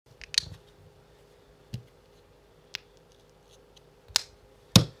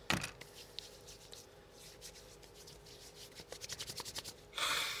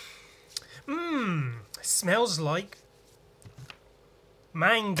smells like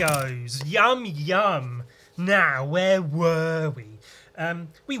mangoes. Yum, yum. Now, where were we?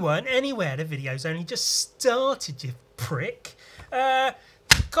 We weren't anywhere. The video's only just started, you prick.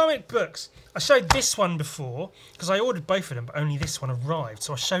 Comic books. I showed this one before because I ordered both of them, but only this one arrived.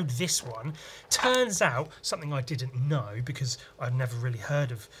 So I showed this one. Turns out, something I didn't know because I'd never really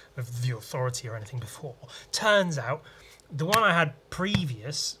heard of The Authority or anything before. Turns out, the one I had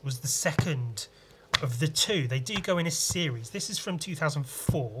previous was the second of the two. They do go in a series. This is from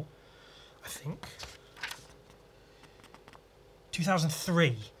 2004, I think.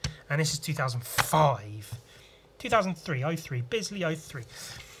 2003, and this is 2005. 2003, 03, BISLEY 03.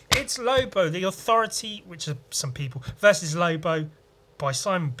 It's Lobo, The Authority, which are some people, versus Lobo by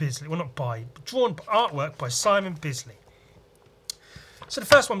Simon Bisley. Well, not by, but drawn artwork by Simon Bisley. So the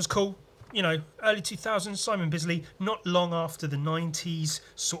first one was cool. You know, early 2000s, Simon Bisley, not long after the 90s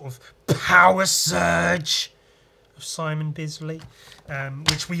sort of power surge of Simon Bisley,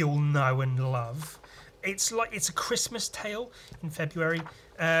 which we all know and love. It's a Christmas tale in February.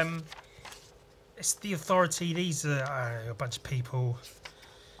 It's The Authority. These are, I don't know, a bunch of people.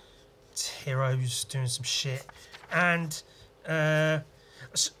 It's heroes doing some shit. And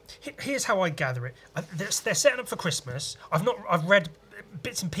here's how I gather it. They're setting up for Christmas. I've read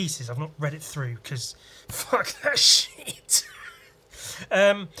bits and pieces. I've not read it through because fuck that shit.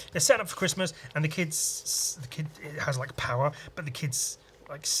 They're setting up for Christmas, and the kid has like power, but the kid's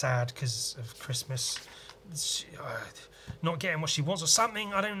like sad because of Christmas. Not getting what she wants or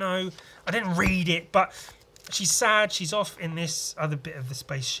something. I don't know. I didn't read it, but she's sad. She's off in this other bit of the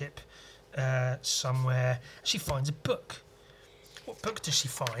spaceship somewhere. She finds a book. What book does she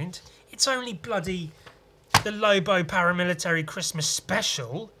find? It's only bloody the Lobo Paramilitary Christmas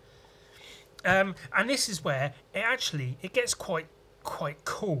Special. And this is where it gets quite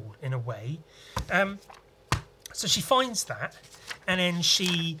cool in a way. So she finds that, and then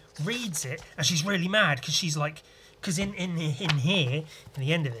she reads it, and she's really mad because she's like, because in here, in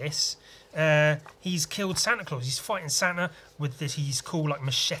the end of this, he's killed Santa Claus. He's fighting Santa with this. He's cool like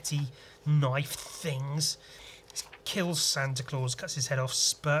machete knife things. He kills Santa Claus, cuts his head off.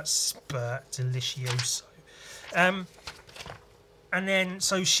 Spurt, delicioso. And then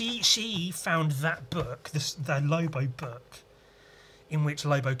so she found that book, the Lobo book, in which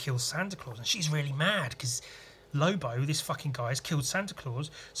Lobo kills Santa Claus, and she's really mad because Lobo, this fucking guy, has killed Santa Claus.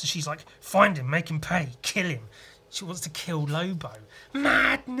 So she's like, find him, make him pay, kill him. She wants to kill Lobo.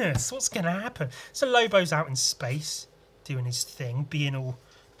 Madness! What's going to happen? So Lobo's out in space, doing his thing, being all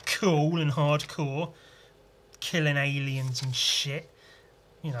cool and hardcore, killing aliens and shit.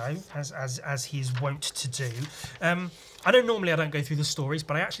 You know, as he is wont to do. I don't go through the stories,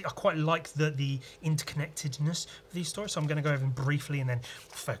 but I quite like the interconnectedness of these stories. So I'm going to go over them briefly and then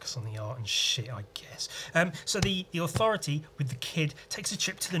focus on the art and shit, I guess. So the Authority with the kid takes a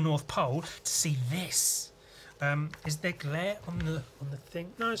trip to the North Pole to see this. Is there glare on the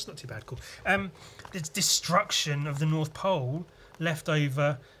thing? No, it's not too bad. Cool. There's destruction of the North Pole left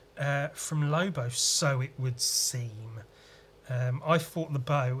over from Lobo, so it would seem. I fought the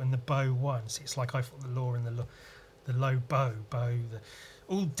bow, and the bow won. See, it's like I fought the law and the Lobo,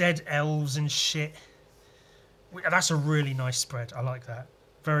 all dead elves and shit. That's a really nice spread. I like that.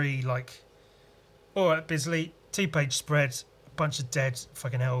 Very like, all right, Bisley, 2-page spread, a bunch of dead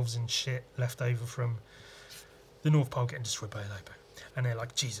fucking elves and shit left over from the North Pole getting destroyed by a Lobo, and they're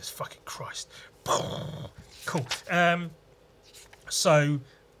like, Jesus fucking Christ. Cool. So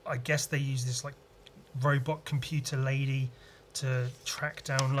I guess they use this like robot computer lady to track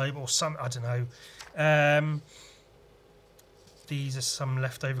down Lobo or some, I don't know. These are some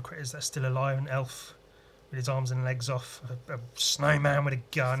leftover critters that are still alive. An elf with his arms and legs off, a snowman with a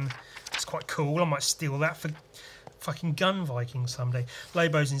gun. It's quite cool. I might steal that for fucking gun Vikings someday.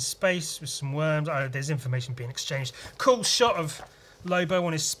 Lobo's in space with some worms. Oh, there's information being exchanged. Cool shot of Lobo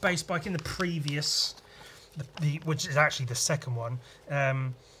on his space bike in the previous, which is actually the second one.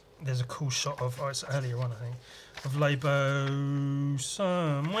 There's a cool shot of, it's earlier on, I think, of Lobo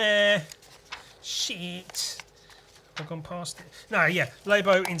somewhere. Shit. I've gone past it. No, yeah,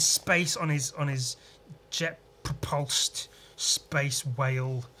 Lobo in space on his jet-propulsed space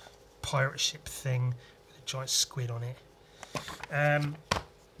whale pirate ship thing with a giant squid on it.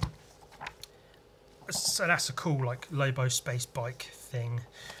 So that's a cool like Lobo space bike thing,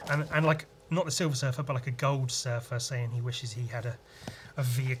 and like not the Silver Surfer, but like a Gold Surfer saying he wishes he had a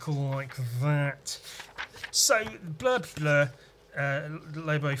vehicle like that. So blur.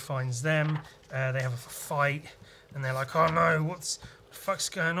 Lobo finds them. They have a fight. And they're like, oh no, what the fuck's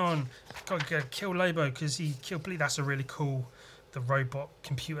going on? Gotta kill Lobo because he killed Billy. That's a really cool the robot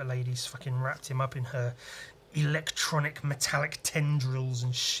computer lady's fucking wrapped him up in her electronic metallic tendrils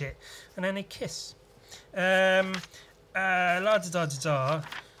and shit, and then they kiss. La da da da da.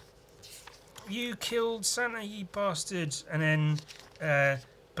 You killed Santa, you bastard. And then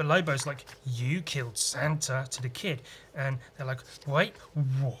but Lobo's like, you killed Santa to the kid, and they're like, wait,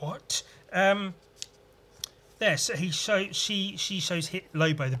 what? There, so she shows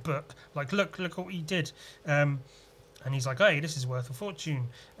Lobo the book, like, look what you did, and he's like, hey, this is worth a fortune.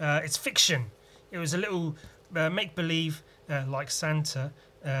 It's fiction. It was a little make believe, like Santa,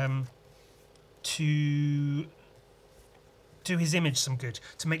 to do his image some good,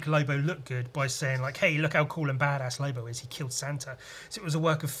 to make Lobo look good by saying like, hey, look how cool and badass Lobo is, he killed Santa. So it was a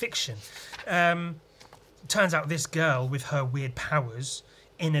work of fiction. Turns out this girl with her weird powers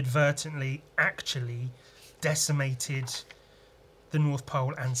inadvertently actually decimated the North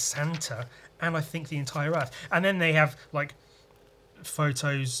Pole and Santa, and I think the entire Earth. And then they have like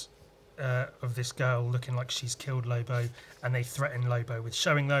photos of this girl looking like she's killed Lobo, and they threaten Lobo with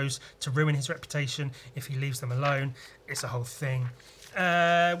showing those to ruin his reputation if he leaves them alone. It's a whole thing,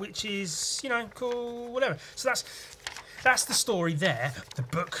 which is, you know, cool, whatever. So that's the story there. The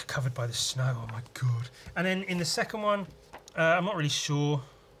book covered by the snow. Oh my god! And then in the second one, I'm not really sure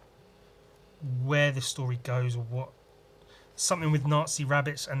where the story goes or what. Something with Nazi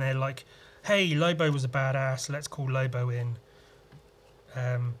rabbits, and they're like, hey, Lobo was a badass, let's call Lobo in.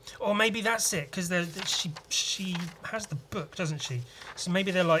 Or maybe that's it, because she has the book, doesn't she? So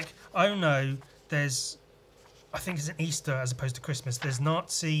maybe they're like, oh no, there's, I think it's an Easter as opposed to Christmas, there's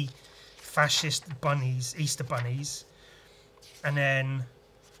Nazi fascist bunnies, Easter bunnies, and then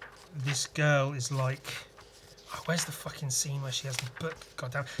this girl is like, oh, where's the fucking scene where she has the book?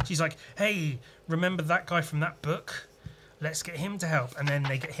 Goddamn. She's like, hey, remember that guy from that book? Let's get him to help. And then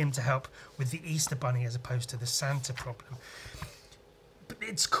they get him to help with the Easter bunny as opposed to the Santa problem. But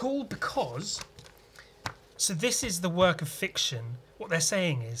it's cool because, so this is the work of fiction. What they're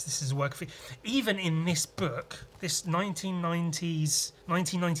saying is this is a work of fiction. Even in this book, this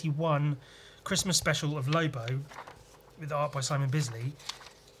 1991 Christmas special of Lobo with art by Simon Bisley,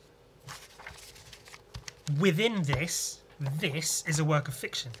 within this is a work of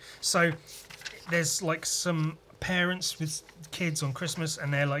fiction. So there's like some parents with kids on Christmas,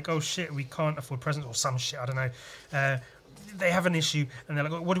 and they're like, oh shit, we can't afford presents, or some shit, I don't know. They have an issue, and they're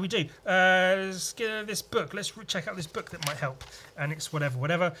like, what do we do? Let's get this book. Let's check out this book that might help. And it's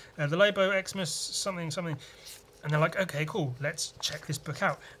whatever. The Lobo Xmas something. And they're like, okay, cool, let's check this book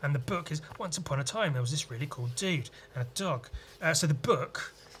out. And the book is, once upon a time, there was this really cool dude and a dog. So the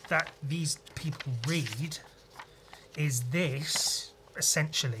book that these people read is this,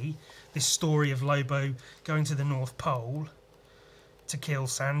 essentially, this story of Lobo going to the North Pole to kill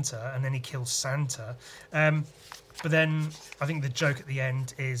Santa, and then he kills Santa. But then I think the joke at the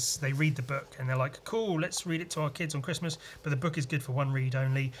end is they read the book and they're like, cool, let's read it to our kids on Christmas, but the book is good for one read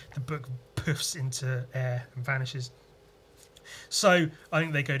only. The book poofs into air and vanishes. So I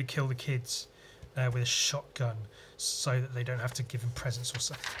think they go to kill the kids with a shotgun so that they don't have to give them presents or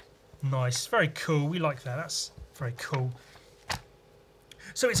something. Nice, very cool, we like that, that's very cool.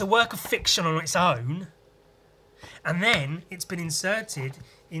 So it's a work of fiction on its own, and then it's been inserted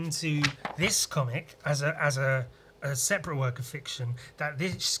into this comic as a separate work of fiction that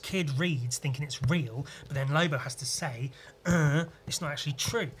this kid reads thinking it's real, but then Lobo has to say, it's not actually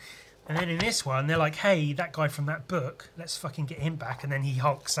true. And then in this one, they're like, hey, that guy from that book, let's fucking get him back. And then he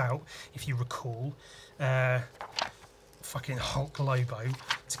hulks out, if you recall, fucking Hulk Lobo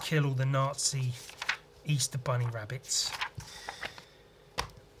to kill all the Nazi Easter bunny rabbits.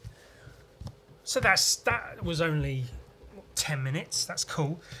 So that was only 10 minutes. That's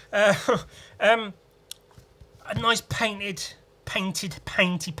cool. A nice painted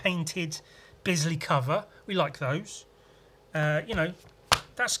Bisley cover. We like those. You know,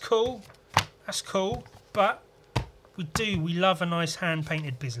 that's cool. That's cool. But we love a nice hand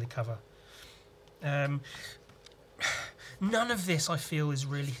painted Bisley cover. None of this I feel is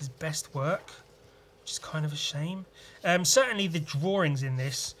really his best work, which is kind of a shame. Certainly the drawings in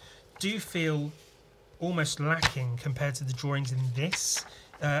this do feel almost lacking compared to the drawings in this,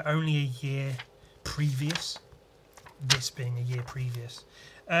 only a year previous, this being a year previous.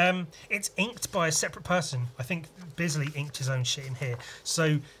 It's inked by a separate person. I think Bisley inked his own shit in here,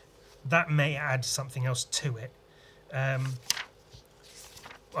 so that may add something else to it. I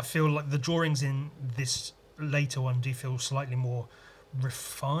feel like the drawings in this later one do feel slightly more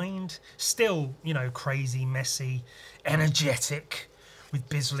refined. Still, you know, crazy, messy, energetic, with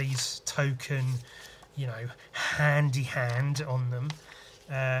Bisley's token, you know, handy hand on them.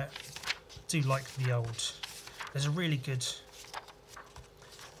 Do like the old. There's a really good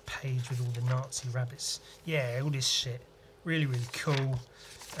page with all the Nazi rabbits. Yeah, all this shit. Really, really cool.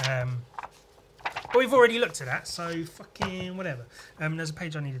 But we've already looked at that, so fucking whatever. There's a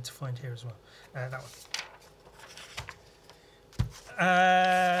page I needed to find here as well. That one.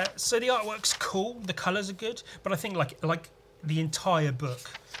 So the artwork's cool, the colours are good, but I think like the entire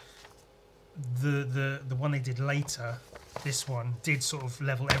book, the one they did later, this one did sort of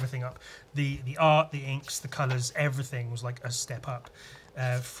level everything up. The art, the inks, the colours, everything was like a step up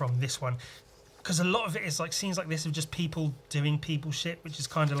from this one, because a lot of it is like scenes like this of just people doing people shit, which is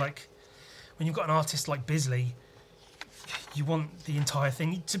kind of like when you've got an artist like Bisley, you want the entire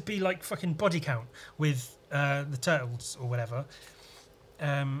thing to be like fucking body count with the turtles or whatever.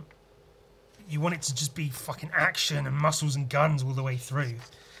 You want it to just be fucking action and muscles and guns all the way through.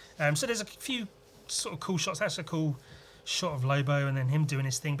 So there's a few sort of cool shots. That's a cool shot of Lobo and then him doing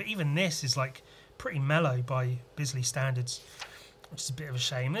his thing. But even this is like pretty mellow by Bisley standards, which is a bit of a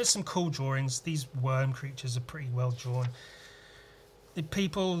shame. There's some cool drawings. These worm creatures are pretty well drawn. The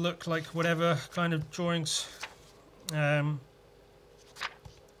people look like whatever kind of drawings.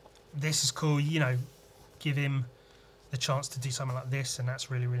 This is cool, you know, give him the chance to do something like this, and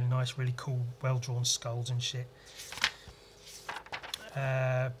that's really, really nice, really cool, well-drawn skulls and shit.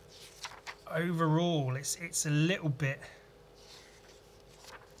 Overall, it's a little bit...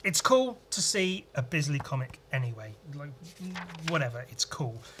 It's cool to see a Bisley comic anyway. Like, whatever, it's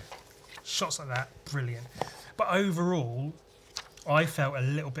cool. Shots like that, brilliant. But overall, I felt a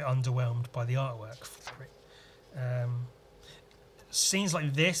little bit underwhelmed by the artwork for it. Scenes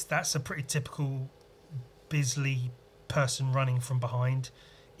like this, that's a pretty typical Bisley person running from behind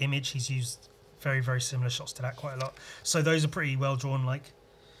image. He's used very, very similar shots to that quite a lot. So those are pretty well drawn. Like,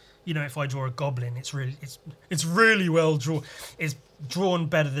 you know, if I draw a goblin, it's really well drawn. It's drawn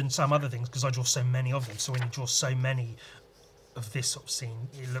better than some other things because I draw so many of them. So when you draw so many of this sort of scene,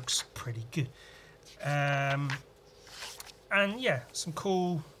 it looks pretty good. And yeah, some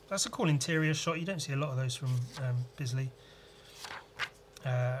cool. That's a cool interior shot. You don't see a lot of those from Bisley.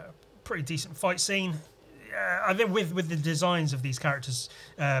 Pretty decent fight scene. I think with the designs of these characters,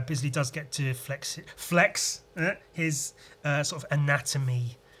 Bisley does get to flex his sort of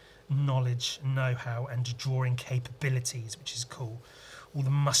anatomy knowledge, know-how, and drawing capabilities, which is cool. All the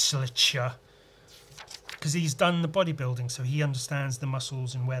musculature, because he's done the bodybuilding, so he understands the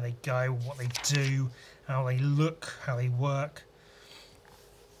muscles and where they go, what they do, how they look, how they work.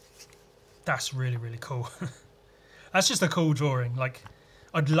 That's really, really cool. That's just a cool drawing. Like,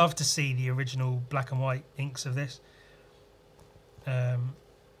 I'd love to see the original black and white inks of this,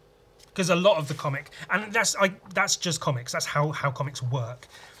 because a lot of the comic, and that's just comics. That's how comics work.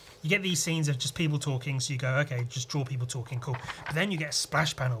 You get these scenes of just people talking, so you go, okay, just draw people talking, cool. But then you get a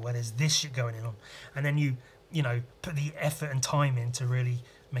splash panel where there's this shit going on, and then you know, put the effort and time in to really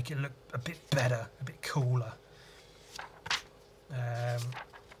make it look a bit better, a bit cooler.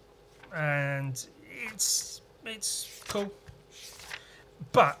 And it's cool.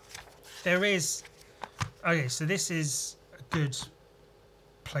 But there is... Okay, so this is a good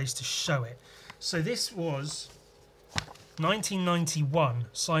place to show it. So this was 1991,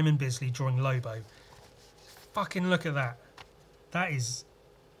 Simon Bisley drawing Lobo. Fucking look at that. That is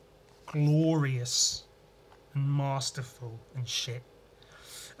glorious and masterful and shit.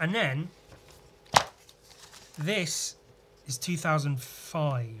 And then this is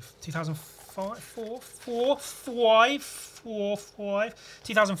 2005. 2005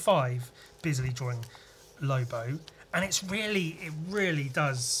 Bisley drawing Lobo, and it really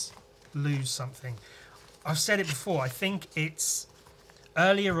does lose something. I've said it before, I think it's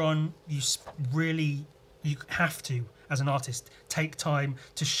earlier on you have to, as an artist, take time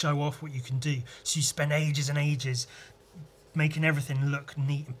to show off what you can do. So you spend ages and ages making everything look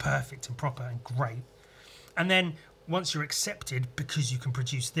neat and perfect and proper and great, and then once you're accepted because you can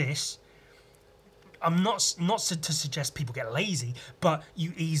produce this, I'm not to suggest people get lazy, but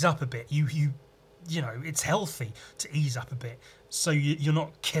you ease up a bit. You know, it's healthy to ease up a bit, so you're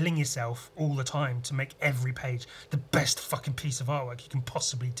not killing yourself all the time to make every page the best fucking piece of artwork you can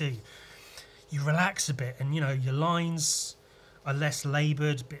possibly do. You relax a bit, and you know, your lines are less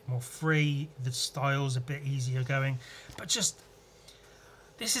laboured, a bit more free, the style's a bit easier going, but just,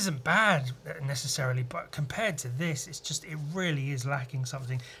 this isn't bad necessarily, but compared to this, it's just, it really is lacking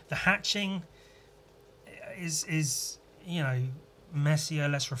something. The hatching is you know, messier,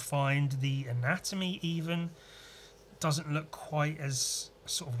 less refined. The anatomy even doesn't look quite as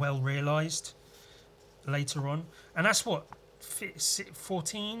sort of well realised later on, and that's what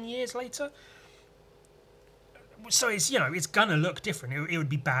 14 years later. So it's, you know, it's gonna look different. It would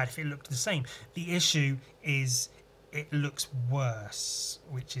be bad if it looked the same. The issue is it looks worse,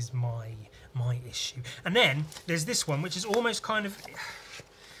 which is my issue. And then there's this one, which is almost kind of,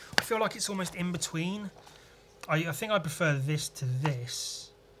 I feel like it's almost in between. I think I prefer this to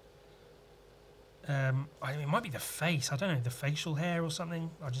this. It might be the face. I don't know, the facial hair or something.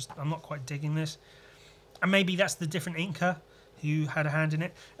 I'm not quite digging this. And maybe that's the different inker who had a hand in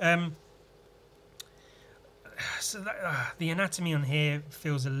it. So that, the anatomy on here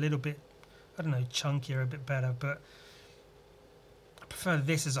feels a little bit, I don't know, chunkier, a bit better, but I prefer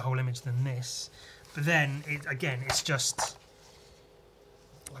this as a whole image than this. But then, it's just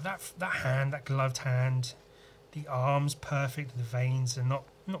that hand, that gloved hand, the arms perfect, the veins are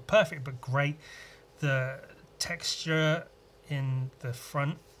not perfect, but great. The texture in the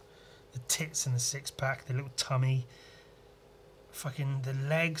front, the tits and the six-pack, the little tummy, fucking the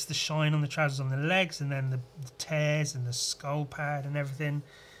legs, the shine on the trousers on the legs, and then the tears and the skull pad and everything.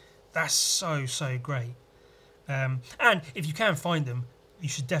 That's so great. And if you can find them, you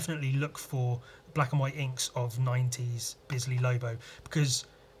should definitely look for black and white inks of 90s BISLEY LOBO, because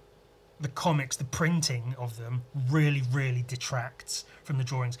the comics, the printing of them really detracts from the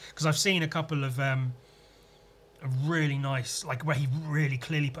drawings. Because I've seen a couple of really nice, like where he really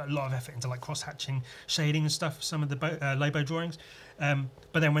clearly put a lot of effort into like cross-hatching shading and stuff for some of the LOBO drawings,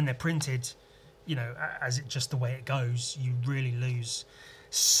 but then when they're printed, you know, as it just the way it goes, you really lose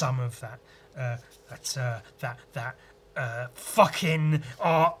some of that fucking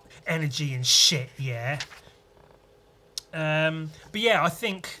art energy and shit. Yeah. But yeah, I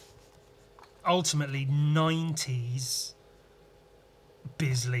think ultimately 90s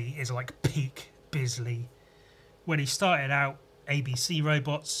BISLEY is like peak BISLEY. When he started out, ABC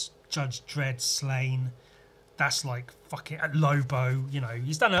Robots, Judge Dredd, Slain, that's like fucking Lobo, you know.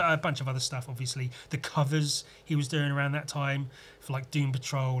 He's done a bunch of other stuff, obviously. The covers he was doing around that time for like Doom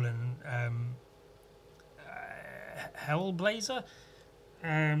Patrol and Hellblazer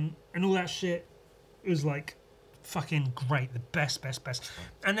and all that shit. It was like fucking great, the best.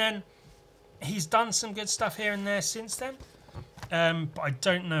 And then he's done some good stuff here and there since then, but I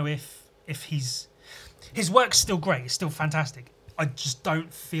don't know if his work's still great, it's still fantastic. I just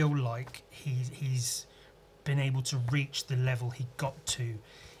don't feel like he's been able to reach the level he got to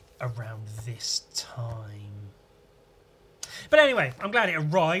around this time. But anyway, I'm glad it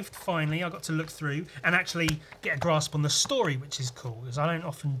arrived finally. I got to look through and actually get a grasp on the story, which is cool, because I don't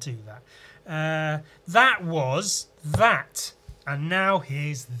often do that. That was that. And now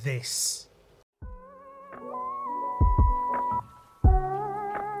here's this.